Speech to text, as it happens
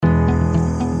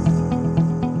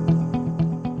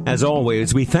As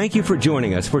always, we thank you for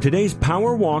joining us for today's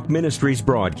Power Walk Ministries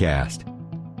broadcast.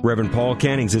 Reverend Paul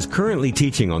Cannings is currently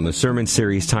teaching on the sermon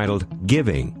series titled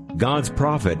Giving, God's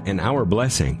Profit and Our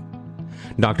Blessing.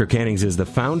 Dr. Cannings is the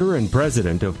founder and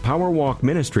president of Power Walk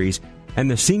Ministries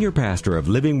and the senior pastor of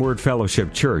Living Word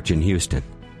Fellowship Church in Houston.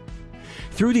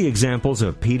 Through the examples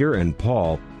of Peter and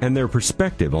Paul and their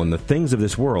perspective on the things of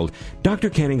this world, Dr.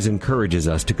 Cannings encourages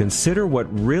us to consider what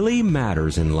really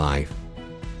matters in life.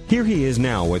 Here he is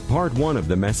now with part one of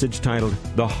the message titled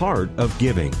The Heart of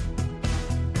Giving.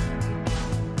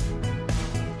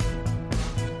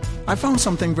 I found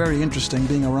something very interesting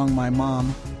being around my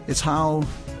mom. It's how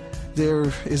there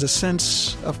is a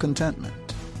sense of contentment.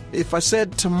 If I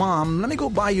said to Mom, let me go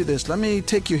buy you this, let me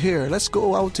take you here, let's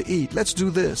go out to eat, let's do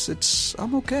this,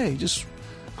 I'm okay, just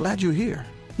glad you're here.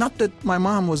 Not that my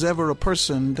mom was ever a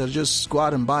person that just go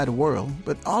out and buy the world,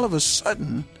 but all of a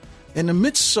sudden, in the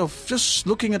midst of just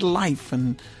looking at life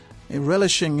and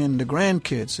relishing in the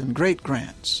grandkids and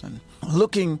great-grands and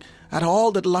looking at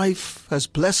all that life has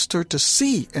blessed her to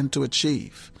see and to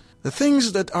achieve, the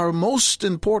things that are most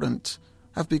important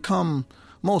have become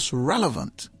most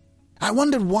relevant. I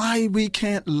wondered why we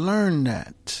can't learn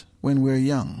that when we're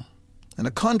young. In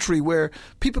a country where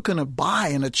people can buy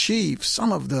and achieve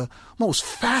some of the most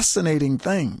fascinating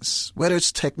things, whether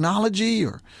it's technology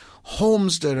or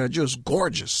homes that are just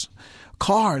gorgeous,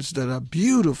 cars that are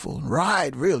beautiful,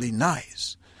 ride really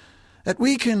nice, that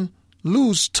we can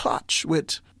lose touch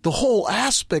with the whole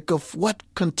aspect of what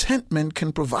contentment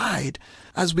can provide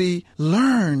as we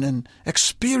learn and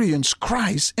experience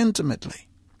Christ intimately.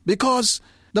 Because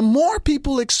the more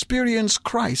people experience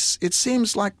Christ, it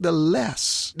seems like the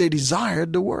less they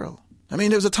desired the world. I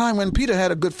mean, there was a time when Peter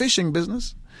had a good fishing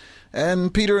business,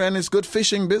 and Peter and his good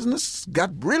fishing business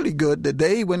got really good the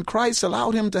day when Christ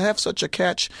allowed him to have such a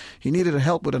catch, he needed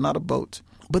help with another boat.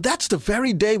 But that's the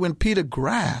very day when Peter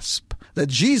grasped that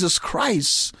Jesus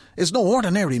Christ is no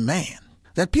ordinary man,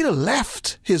 that Peter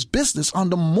left his business on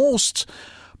the most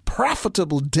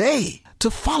profitable day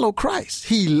to follow Christ.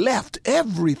 He left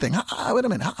everything. Wait a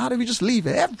minute. How did you just leave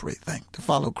everything to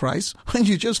follow Christ when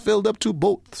you just filled up 2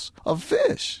 boats of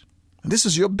fish? And this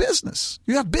is your business.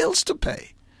 You have bills to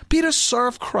pay. Peter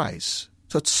served Christ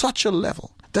at such a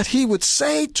level that he would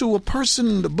say to a person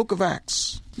in the book of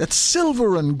Acts that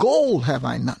silver and gold have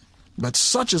I none, but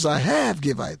such as I have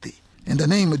give I thee. In the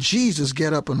name of Jesus,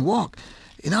 get up and walk.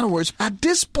 In other words, at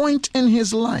this point in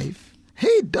his life,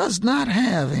 he does not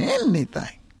have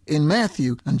anything. In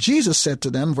Matthew, and Jesus said to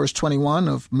them, verse 21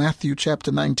 of Matthew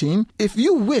chapter 19, if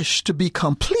you wish to be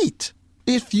complete,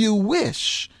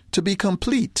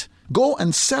 go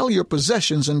and sell your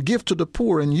possessions and give to the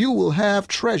poor, and you will have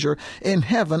treasure in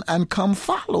heaven, and come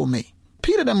follow me.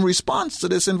 Peter then responds to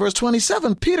this in verse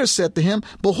 27. Peter said to him,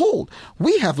 behold,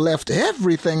 we have left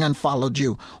everything and followed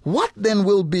you. What then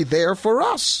will be there for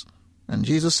us? And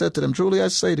Jesus said to them, truly I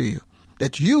say to you,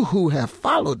 that you who have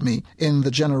followed me in the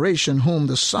generation whom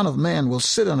the Son of Man will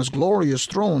sit on his glorious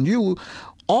throne, you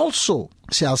also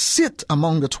shall sit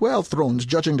among the 12 thrones,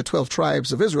 judging the 12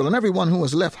 tribes of Israel. And everyone who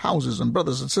has left houses and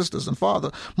brothers and sisters and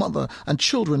father, mother, and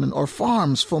children or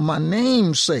farms for my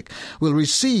name's sake will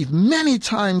receive many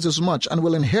times as much and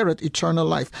will inherit eternal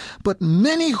life. But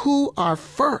many who are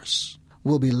first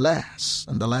will be last,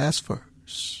 and the last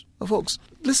first. Now, folks,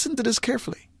 listen to this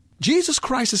carefully. Jesus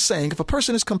Christ is saying if a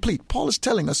person is complete, Paul is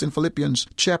telling us in Philippians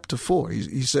chapter 4,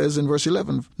 he says in verse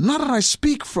 11, not that I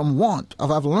speak from want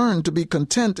of I've learned to be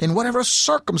content in whatever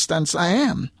circumstance I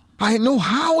am. I know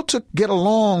how to get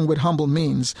along with humble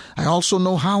means. I also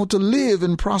know how to live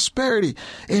in prosperity.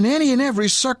 In any and every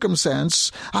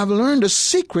circumstance, I've learned the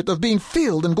secret of being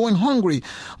filled and going hungry,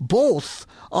 both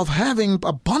of having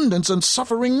abundance and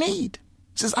suffering need.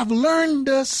 He says, I've learned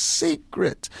the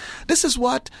secret. This is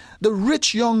what the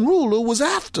rich young ruler was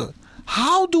after.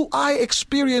 How do I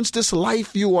experience this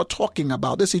life you are talking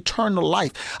about, this eternal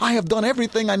life? I have done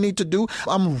everything I need to do.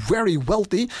 I'm very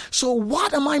wealthy. So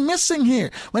what am I missing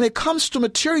here? When it comes to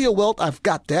material wealth, I've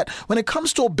got that. When it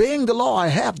comes to obeying the law, I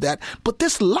have that. But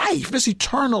this life, this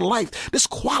eternal life, this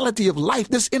quality of life,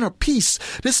 this inner peace,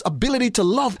 this ability to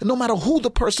love, no matter who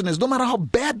the person is, no matter how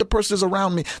bad the person is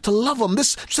around me, to love them,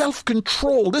 this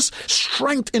self-control, this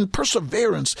strength in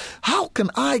perseverance, how can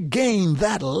I gain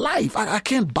that life? I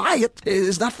can't buy it.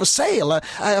 It's not for sale. I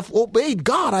have obeyed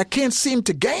God. I can't seem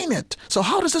to gain it. So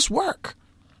how does this work?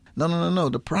 No.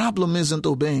 The problem isn't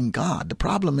obeying God. The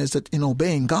problem is that in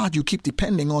obeying God, you keep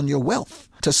depending on your wealth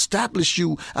to establish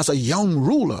you as a young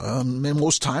ruler. And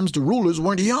most times the rulers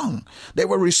weren't young. They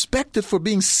were respected for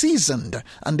being seasoned,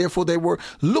 and therefore they were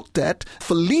looked at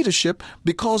for leadership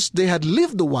because they had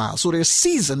lived a while. So they're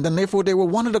seasoned, and therefore they were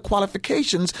one of the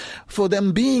qualifications for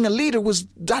them being a leader was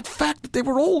that fact that they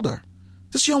were older.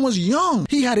 This young was young.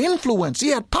 He had influence. He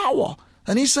had power.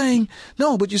 And he's saying,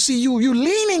 no, but you see, you're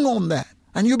leaning on that.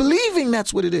 And you're believing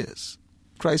that's what it is.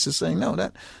 Christ is saying, no,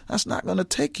 that's not going to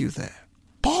take you there.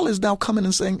 Paul is now coming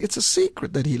and saying it's a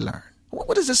secret that he learned.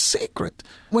 What is a secret?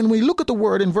 When we look at the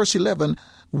word in verse 11,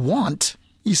 want,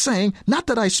 he's saying, not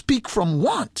that I speak from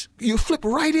want. You flip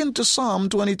right into Psalm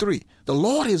 23. The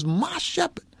Lord is my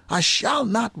shepherd. I shall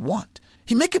not want.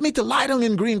 He maketh me to lie down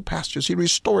in green pastures. He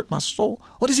restored my soul.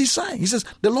 What is he saying? He says,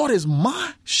 the Lord is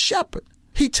my shepherd.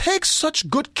 He takes such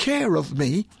good care of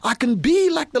me. I can be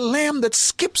like the lamb that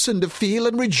skips in the field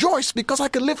and rejoice because I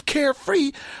can live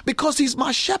carefree because he's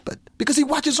my shepherd, because he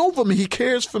watches over me. He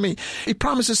cares for me. He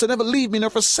promises to never leave me nor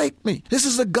forsake me. This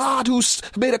is the God who's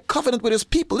made a covenant with his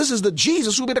people. This is the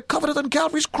Jesus who made a covenant on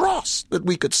Calvary's cross, that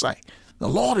we could say. The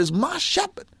Lord is my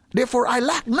shepherd. Therefore, I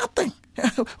lack nothing.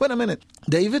 Wait a minute.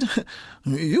 David,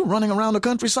 you're running around the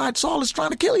countryside. Saul is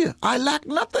trying to kill you. I lack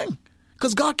nothing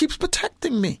because God keeps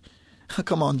protecting me.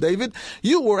 Come on, David.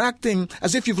 You were acting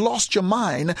as if you've lost your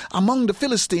mind among the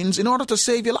Philistines in order to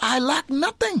save your life. I lack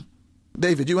nothing.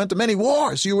 David, you went to many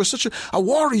wars. You were such a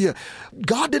warrior.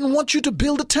 God didn't want you to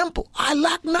build a temple. I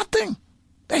lack nothing.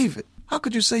 David, how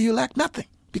could you say you lack nothing?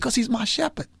 Because he's my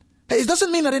shepherd. It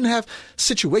doesn't mean I didn't have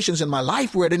situations in my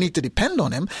life where I need to depend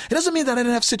on him. It doesn't mean that I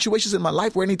didn't have situations in my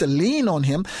life where I need to lean on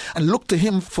him and look to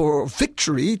him for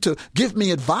victory, to give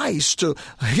me advice, to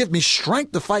give me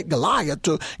strength to fight Goliath,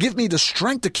 to give me the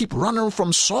strength to keep running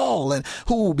from Saul, and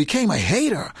who became a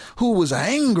hater, who was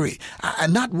angry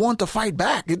and not want to fight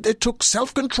back. It took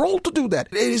self-control to do that.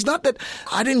 It is not that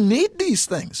I didn't need these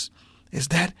things. Is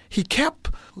that he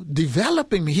kept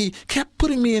developing me. He kept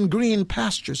putting me in green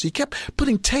pastures. He kept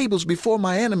putting tables before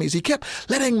my enemies. He kept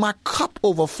letting my cup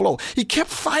overflow. He kept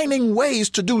finding ways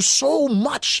to do so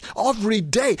much every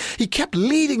day. He kept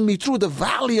leading me through the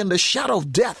valley and the shadow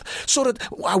of death, so that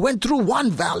I went through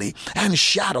one valley and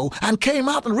shadow and came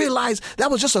out and realized that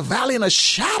was just a valley and a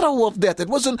shadow of death. It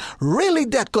wasn't really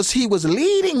death because he was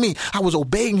leading me. I was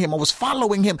obeying him. I was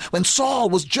following him. When Saul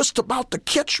was just about to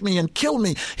catch me and kill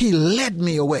me, he led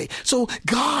me away. So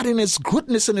God, in his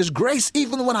goodness and his grace,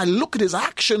 even when I look at his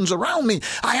actions around me,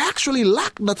 I actually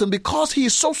lack nothing because he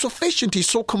is so sufficient. He's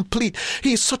so complete.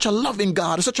 He is such a loving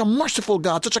God, such a merciful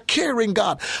God, such a caring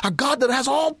God, a God that has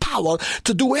all power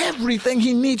to do everything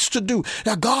he needs to do,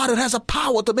 a God that has a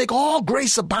power to make all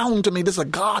grace abound to me. There's a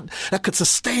God that could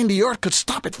sustain the earth, could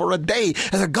stop it for a day.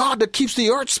 There's a God that keeps the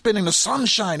earth spinning, the sun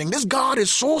shining. This God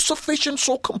is so sufficient,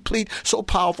 so complete, so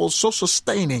powerful, so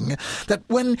sustaining, that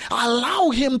when I allow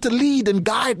him to lead and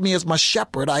guide me as my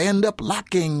shepherd, I end up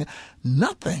lacking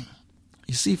nothing.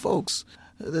 You see, folks,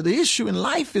 the issue in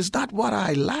life is not what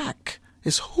I lack,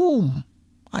 it's whom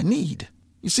I need.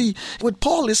 You see, what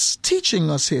Paul is teaching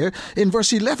us here in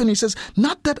verse 11, he says,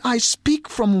 not that I speak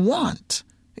from want.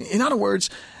 In other words,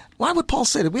 why would Paul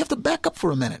say that? We have to back up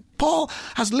for a minute. Paul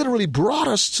has literally brought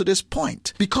us to this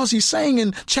point because he's saying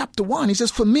in chapter 1, he says,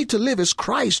 for me to live is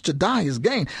Christ, to die is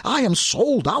gain. I am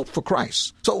sold out for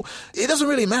Christ. So it doesn't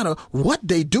really matter what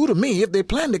they do to me. If they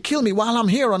plan to kill me while I'm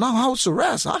here on house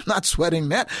arrest, I'm not sweating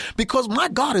that because my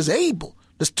God is able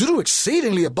to do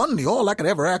exceedingly abundantly all I could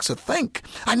ever ask or think.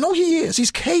 I know he is.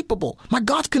 He's capable. My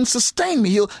God can sustain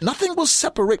me. Nothing will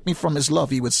separate me from his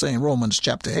love, he would say in Romans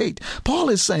chapter 8. Paul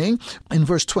is saying in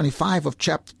verse 25 of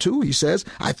chapter 2, he says,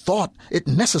 I thought it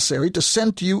necessary to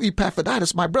send to you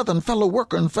Epaphroditus, my brother and fellow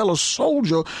worker and fellow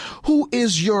soldier, who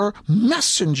is your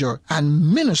messenger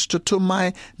and minister to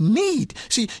my need.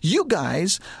 See, you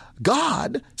guys,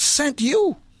 God sent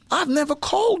you. I've never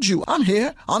called you. I'm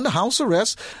here on the house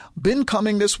arrest, been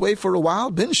coming this way for a while,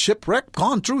 been shipwrecked,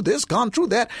 gone through this, gone through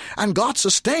that, and God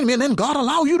sustained me, and then God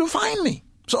allowed you to find me.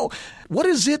 So what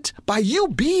is it by you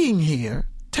being here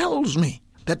tells me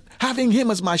that having him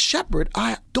as my shepherd,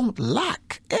 I don't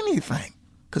lack anything,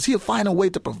 because he'll find a way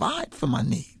to provide for my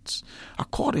needs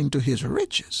according to his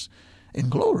riches in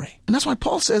glory. And that's why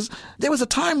Paul says, there was a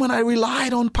time when I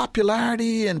relied on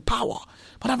popularity and power,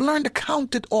 but I've learned to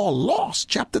count it all loss,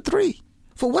 chapter 3.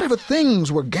 For whatever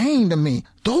things were gained to me,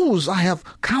 those I have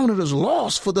counted as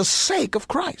loss for the sake of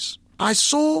Christ.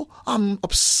 I'm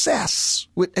obsessed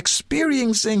with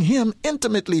experiencing him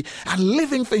intimately and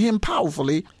living for him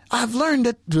powerfully. I've learned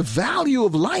that the value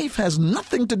of life has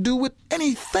nothing to do with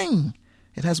anything.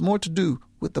 It has more to do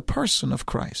with the person of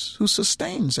Christ, who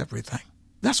sustains everything.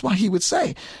 That's why he would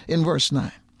say in verse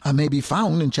 9, I may be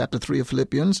found in chapter 3 of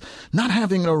Philippians, not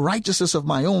having a righteousness of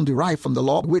my own derived from the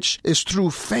law, which is through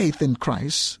faith in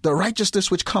Christ, the righteousness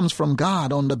which comes from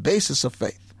God on the basis of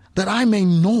faith, that I may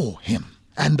know him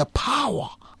and the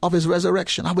power of his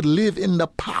resurrection. I would live in the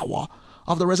power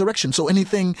of the resurrection. So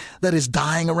anything that is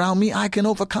dying around me, I can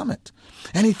overcome it.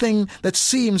 Anything that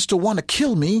seems to want to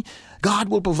kill me, God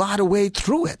will provide a way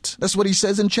through it. That's what he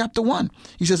says in chapter 1.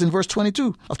 He says in verse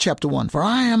 22 of chapter 1, for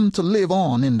I am to live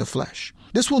on in the flesh.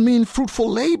 This will mean fruitful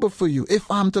labor for you if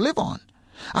I'm to live on.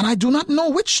 And I do not know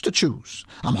which to choose.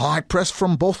 I'm hard-pressed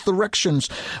from both directions,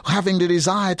 having the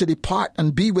desire to depart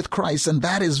and be with Christ, and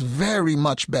that is very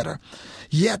much better.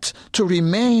 Yet to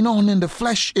remain on in the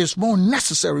flesh is more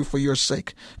necessary for your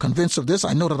sake. Convinced of this,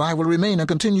 I know that I will remain and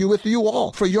continue with you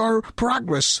all for your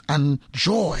progress and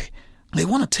joy. They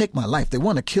want to take my life. They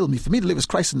want to kill me. For me to live is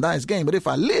Christ and die is gain. But if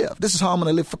I live, this is how I'm going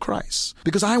to live for Christ.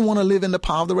 Because I want to live in the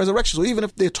power of the resurrection. So even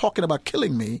if they're talking about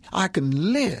killing me, I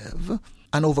can live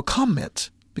and overcome it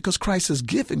because Christ is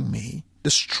giving me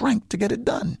the strength to get it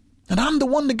done. And I'm the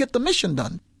one to get the mission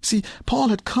done. See, Paul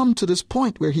had come to this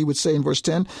point where he would say in verse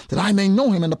 10, that I may know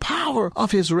him and the power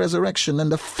of his resurrection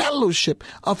and the fellowship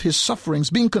of his sufferings,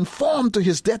 being conformed to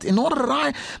his death, in order that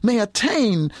I may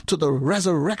attain to the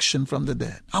resurrection from the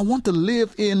dead. I want to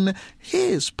live in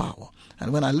his power.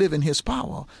 And when I live in his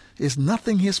power, is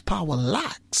nothing his power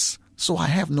lacks. So I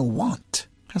have no want.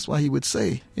 That's why he would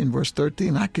say in verse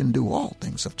 13, I can do all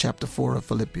things of chapter 4 of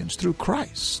Philippians through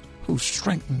Christ, who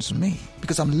strengthens me,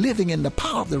 because I'm living in the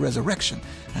power of the resurrection,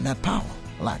 and that power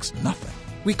lacks nothing.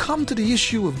 We come to the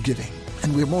issue of giving,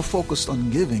 and we're more focused on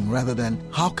giving rather than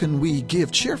how can we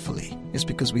give cheerfully. It's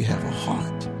because we have a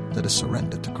heart that is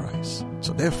surrendered to Christ.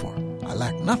 So therefore, I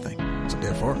lack nothing. So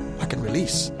therefore, I can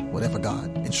release whatever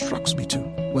God instructs me to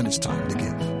when it's time to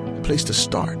give. The place to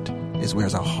start is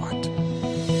where's our heart.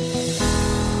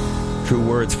 True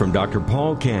words from Dr.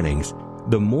 Paul Cannings.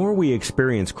 The more we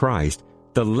experience Christ,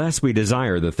 the less we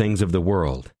desire the things of the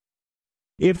world.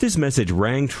 If this message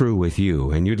rang true with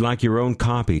you and you'd like your own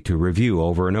copy to review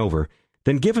over and over,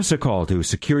 then give us a call to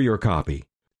secure your copy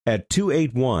at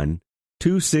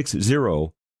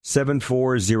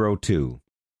 281-260-7402.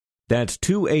 That's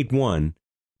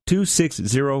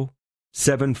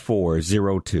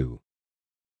 281-260-7402.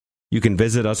 You can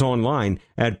visit us online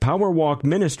at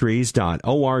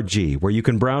powerwalkministries.org, where you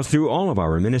can browse through all of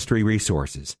our ministry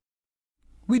resources.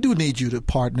 We do need you to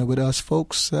partner with us,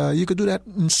 folks. You could do that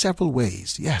in several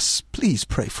ways. Yes, please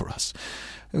pray for us.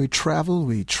 We travel,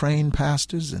 we train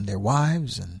pastors and their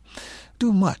wives and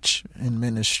do much in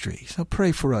ministry. So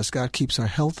pray for us. God keeps our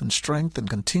health and strength and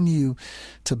continue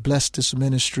to bless this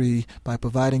ministry by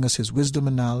providing us his wisdom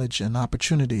and knowledge and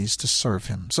opportunities to serve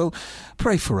him. So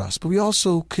pray for us. But we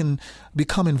also can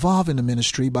become involved in the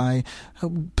ministry by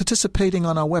participating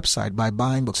on our website, by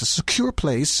buying books. It's a secure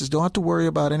place. You don't have to worry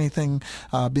about anything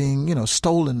being,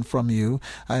 stolen from you.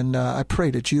 And I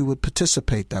pray that you would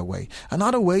participate that way.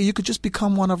 Another way, you could just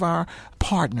become one of our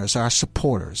partners, our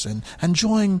supporters, and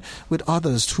join with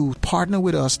others who partner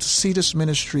with us to see this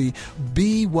ministry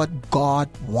be what God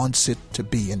wants it to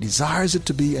be and desires it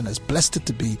to be and has blessed it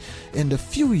to be in the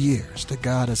few years that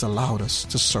God has allowed us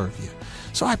to serve you.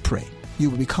 So I pray you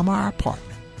will become our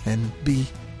partner and be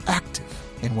active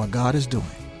in what God is doing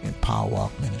in Power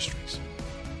Walk Ministries.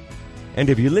 And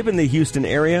if you live in the Houston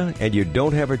area and you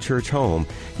don't have a church home,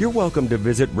 you're welcome to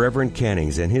visit Reverend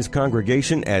Cannings and his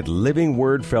congregation at Living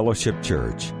Word Fellowship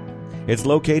Church. It's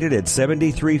located at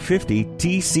 7350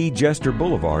 T.C. Jester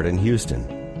Boulevard in Houston.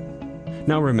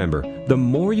 Now remember, the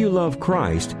more you love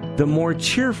Christ, the more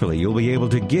cheerfully you'll be able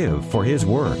to give for his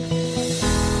work.